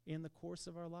us in the course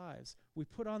of our lives. We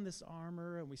put on this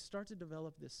armor and we start to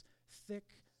develop this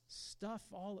thick stuff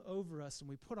all over us, and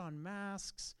we put on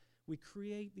masks. We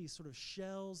create these sort of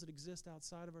shells that exist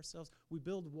outside of ourselves. We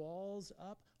build walls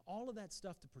up, all of that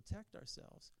stuff to protect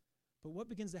ourselves. But what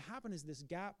begins to happen is this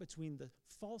gap between the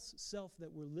false self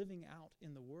that we're living out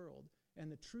in the world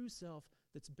and the true self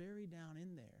that's buried down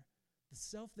in there, the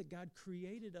self that God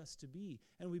created us to be.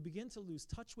 And we begin to lose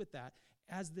touch with that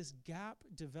as this gap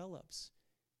develops.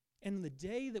 And the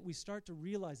day that we start to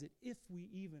realize it, if we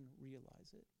even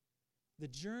realize it, the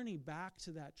journey back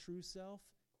to that true self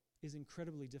is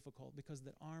incredibly difficult because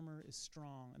the armor is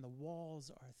strong and the walls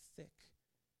are thick.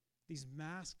 These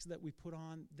masks that we put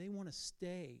on, they want to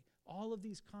stay. All of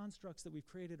these constructs that we've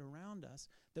created around us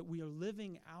that we are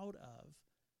living out of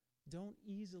don't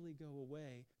easily go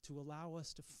away to allow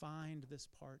us to find this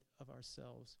part of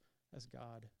ourselves as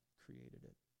God created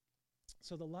it.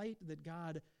 So the light that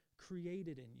God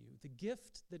created in you, the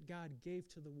gift that God gave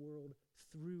to the world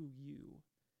through you,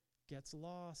 gets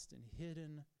lost and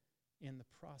hidden in the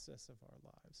process of our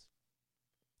lives.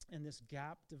 And this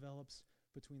gap develops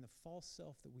between the false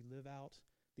self that we live out,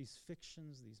 these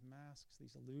fictions, these masks,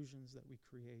 these illusions that we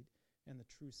create, and the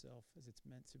true self as it's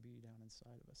meant to be down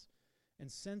inside of us. And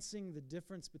sensing the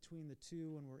difference between the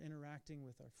two when we're interacting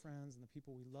with our friends and the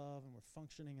people we love and we're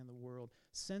functioning in the world,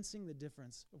 sensing the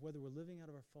difference of whether we're living out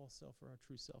of our false self or our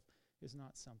true self is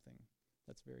not something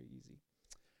that's very easy.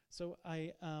 So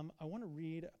I want to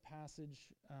read a passage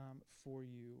for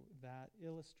you that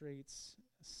illustrates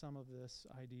some of this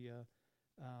idea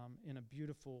in a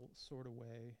beautiful sort of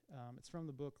way. It's from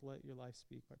the book Let Your Life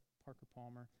Speak by Parker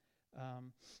Palmer.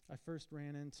 I first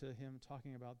ran into him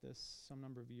talking about this some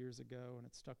number of years ago, and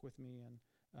it stuck with me, and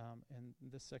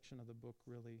this section of the book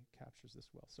really captures this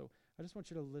well. So I just want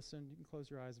you to listen. You can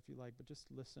close your eyes if you like, but just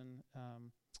listen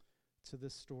to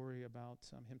this story about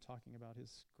him talking about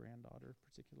his granddaughter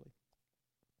particularly.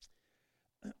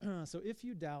 So if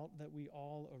you doubt that we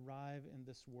all arrive in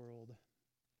this world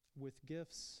with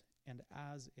gifts and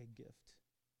as a gift,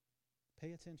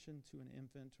 pay attention to an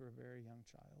infant or a very young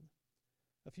child.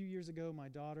 A few years ago, my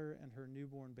daughter and her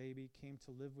newborn baby came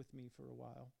to live with me for a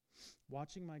while.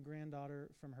 Watching my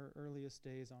granddaughter from her earliest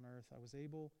days on earth, I was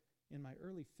able, in my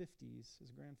early 50s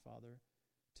as grandfather,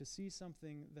 to see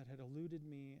something that had eluded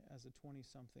me as a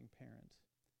 20-something parent.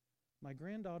 My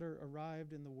granddaughter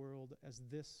arrived in the world as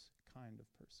this kind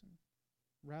of person,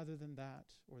 rather than that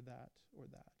or that or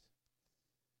that.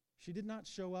 She did not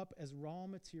show up as raw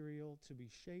material to be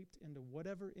shaped into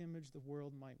whatever image the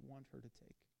world might want her to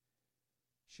take.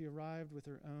 She arrived with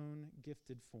her own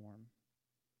gifted form,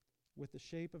 with the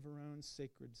shape of her own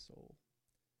sacred soul.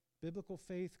 Biblical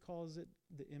faith calls it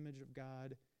the image of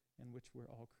God in which we're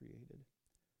all created.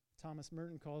 Thomas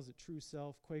Merton calls it true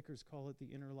self. Quakers call it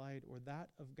the inner light, or that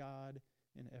of God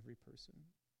in every person.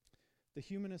 The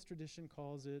humanist tradition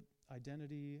calls it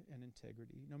identity and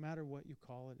integrity. No matter what you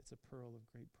call it, it's a pearl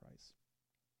of great price.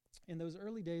 In those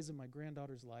early days of my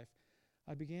granddaughter's life,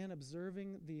 I began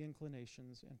observing the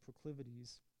inclinations and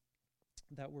proclivities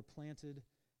that were planted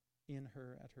in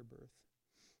her at her birth.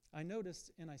 I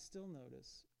noticed, and I still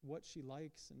notice, what she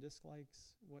likes and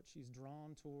dislikes, what she's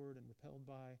drawn toward and repelled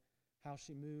by, how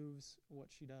she moves, what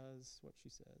she does, what she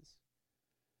says.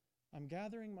 I'm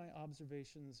gathering my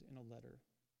observations in a letter.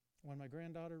 When my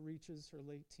granddaughter reaches her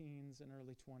late teens and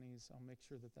early 20s, I'll make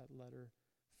sure that that letter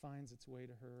finds its way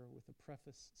to her with a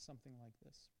preface something like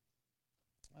this.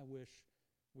 I wish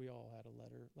we all had a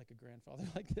letter, like a grandfather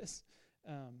like this,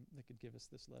 that could give us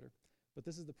this letter. But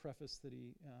this is the preface that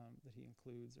he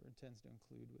includes or intends to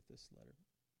include with this letter.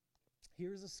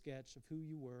 Here's a sketch of who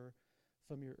you were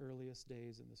from your earliest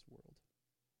days in this world.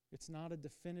 It's not a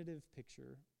definitive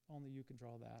picture, only you can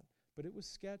draw that, but it was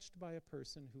sketched by a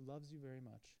person who loves you very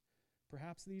much.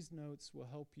 Perhaps these notes will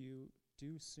help you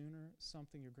do sooner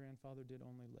something your grandfather did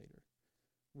only later.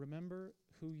 Remember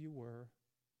who you were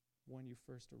when you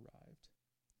first arrived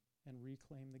and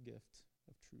reclaim the gift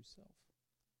of true self.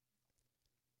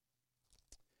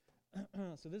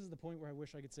 So this is the point where I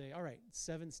wish I could say, all right,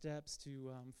 7 steps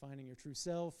to finding your true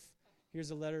self.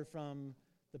 Here's a letter from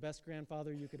the best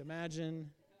grandfather you could imagine.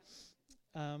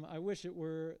 I wish it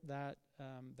were that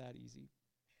easy.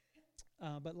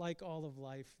 But like all of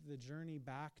life, the journey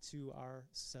back to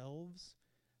ourselves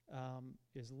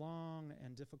is long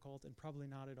and difficult and probably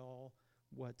not at all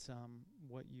what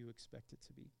you expect it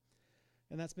to be.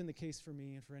 And that's been the case for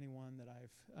me and for anyone that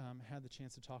I've had the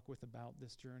chance to talk with about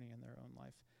this journey in their own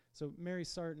life. So Mary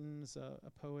Sarton's a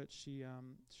poet. She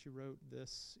wrote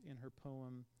this in her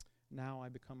poem, Now I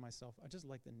Become Myself. I just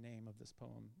like the name of this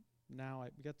poem.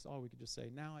 That's all we could just say,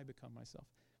 Now I Become Myself.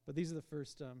 But these are the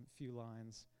first few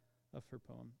lines of her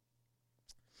poem.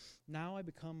 Now I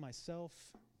become myself.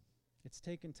 It's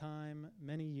taken time,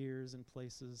 many years and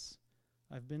places.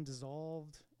 I've been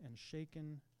dissolved and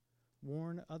shaken,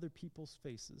 worn other people's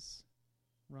faces,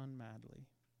 run madly.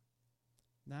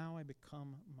 Now I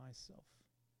become myself.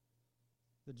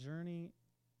 The journey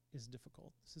is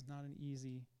difficult. This is not an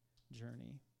easy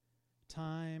journey.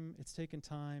 It's taken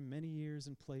time, many years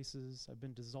and places. I've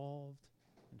been dissolved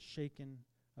and shaken.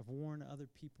 I've worn other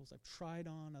people's. I've tried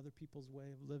on other people's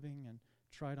way of living and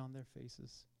tried on their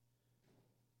faces.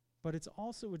 But it's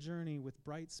also a journey with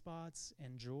bright spots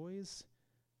and joys,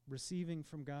 receiving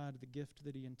from God the gift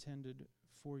that he intended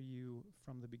for you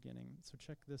from the beginning. So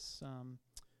check this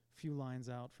few lines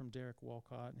out from Derek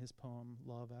Walcott in his poem,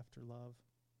 Love After Love.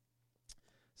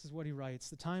 This is what he writes.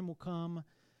 The time will come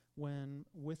when,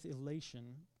 with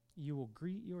elation, you will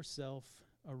greet yourself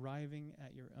arriving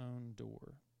at your own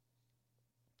door,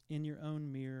 in your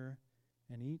own mirror,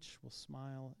 and each will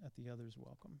smile at the other's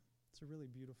welcome. It's a really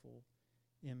beautiful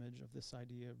image of this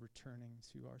idea of returning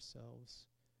to ourselves.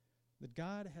 That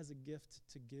God has a gift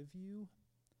to give you.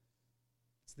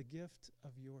 It's the gift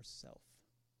of yourself,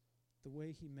 the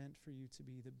way he meant for you to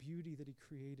be, the beauty that he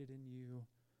created in you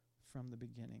from the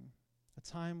beginning. A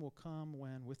time will come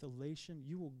when, with elation,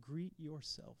 you will greet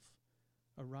yourself,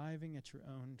 arriving at your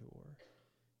own door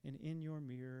and in your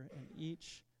mirror, and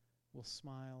each will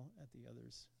smile at the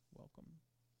other's welcome.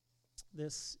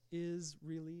 This is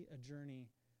really a journey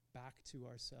back to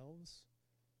ourselves,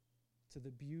 to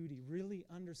the beauty, really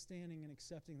understanding and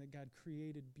accepting that God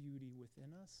created beauty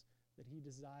within us, that he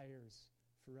desires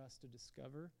for us to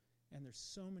discover. And there's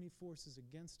so many forces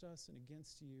against us and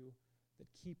against you that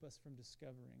keep us from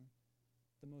discovering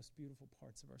the most beautiful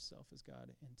parts of ourselves as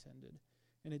God intended.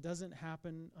 And it doesn't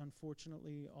happen,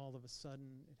 unfortunately, all of a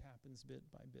sudden. It happens bit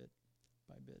by bit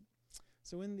by bit.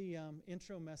 So in the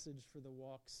intro message for the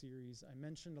Walk series, I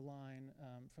mentioned a line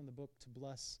from the book To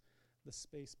Bless the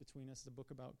Space Between Us, the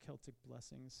book about Celtic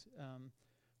blessings.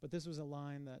 But this was a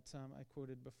line that I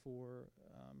quoted before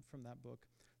from that book.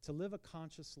 To live a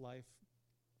conscious life,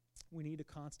 we need to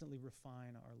constantly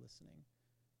refine our listening.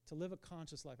 To live a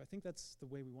conscious life, I think that's the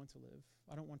way we want to live.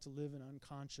 I don't want to live an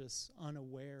unconscious,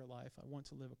 unaware life. I want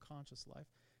to live a conscious life.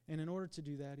 And in order to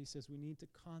do that, he says we need to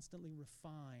constantly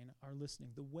refine our listening,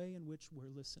 the way in which we're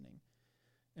listening.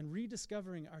 And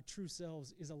rediscovering our true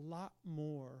selves is a lot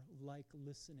more like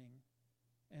listening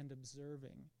and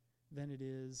observing than it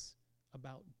is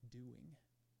about doing.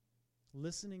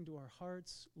 Listening to our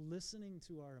hearts, listening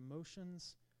to our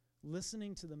emotions,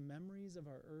 listening to the memories of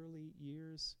our early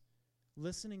years,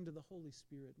 listening to the Holy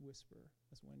Spirit whisper,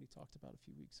 as Wendy talked about a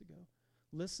few weeks ago,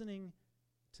 listening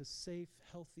to safe,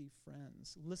 healthy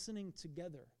friends, listening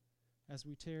together as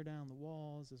we tear down the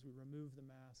walls, as we remove the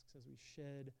masks, as we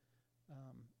shed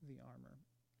the armor.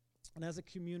 And as a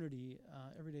community,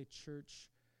 Everyday Church,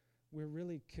 we're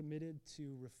really committed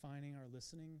to refining our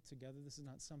listening together. This is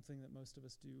not something that most of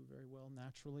us do very well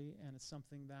naturally, and it's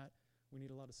something that we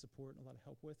need a lot of support and a lot of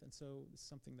help with, and so it's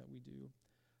something that we do.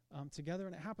 together.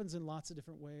 And it happens in lots of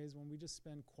different ways. When we just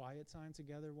spend quiet time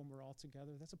together, when we're all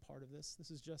together, that's a part of this.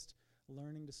 This is just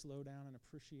learning to slow down and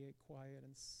appreciate quiet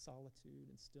and solitude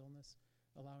and stillness,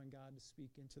 allowing God to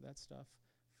speak into that stuff,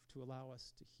 to allow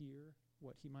us to hear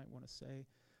what he might want to say.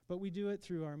 But we do it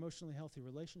through our emotionally healthy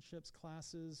relationships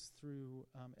classes, through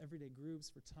everyday groups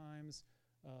for times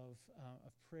of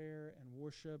prayer and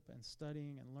worship and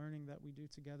studying and learning that we do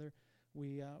together.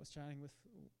 We was chatting with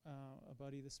a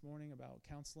buddy this morning about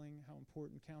counseling, how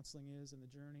important counseling is in the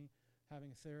journey,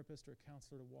 having a therapist or a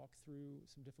counselor to walk through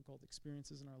some difficult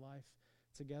experiences in our life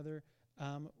together.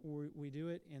 We do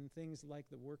it in things like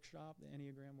the workshop, the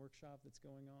Enneagram workshop that's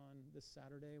going on this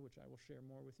Saturday, which I will share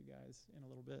more with you guys in a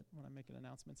little bit when I'm making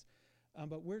announcements.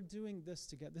 But we're doing this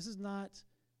together. This is not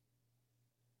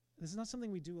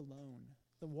something we do alone.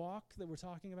 The walk that we're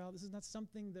talking about, this is not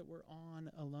something that we're on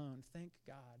alone. Thank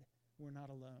God we're not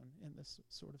alone in this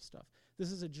sort of stuff.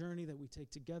 This is a journey that we take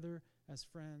together as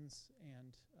friends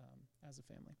and as a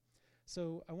family.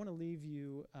 So I want to leave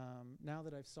you, now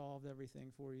that I've solved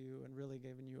everything for you and really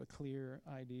given you a clear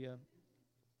idea.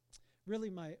 Really,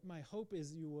 my hope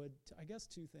is you would, I guess,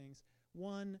 two things.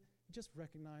 One, just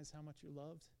recognize how much you're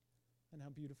loved and how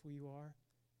beautiful you are,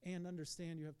 and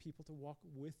understand you have people to walk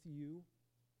with you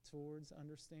towards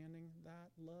understanding that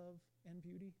love and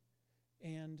beauty.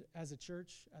 And as a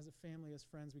church, as a family, as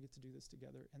friends, we get to do this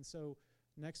together. And so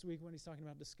next week when he's talking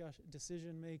about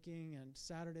decision-making, and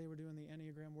Saturday we're doing the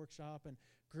Enneagram workshop, and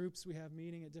groups we have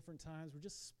meeting at different times, we're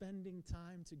just spending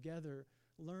time together,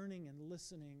 learning and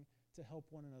listening to help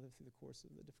one another through the course of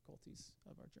the difficulties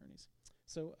of our journeys.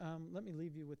 So let me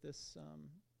leave you with this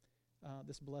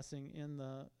this blessing in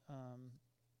the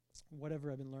whatever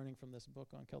I've been learning from this book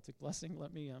on Celtic blessing.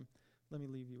 Let me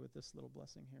leave you with this little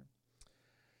blessing here.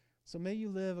 So may you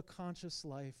live a conscious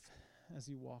life as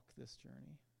you walk this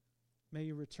journey. May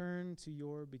you return to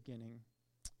your beginning,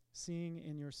 seeing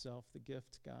in yourself the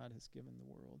gift God has given the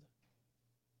world.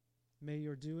 May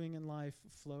your doing in life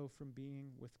flow from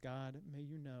being with God. May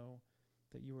you know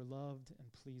that you are loved and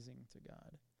pleasing to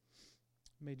God.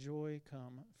 May joy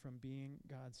come from being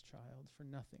God's child, for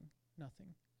nothing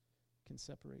can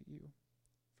separate you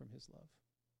from his love.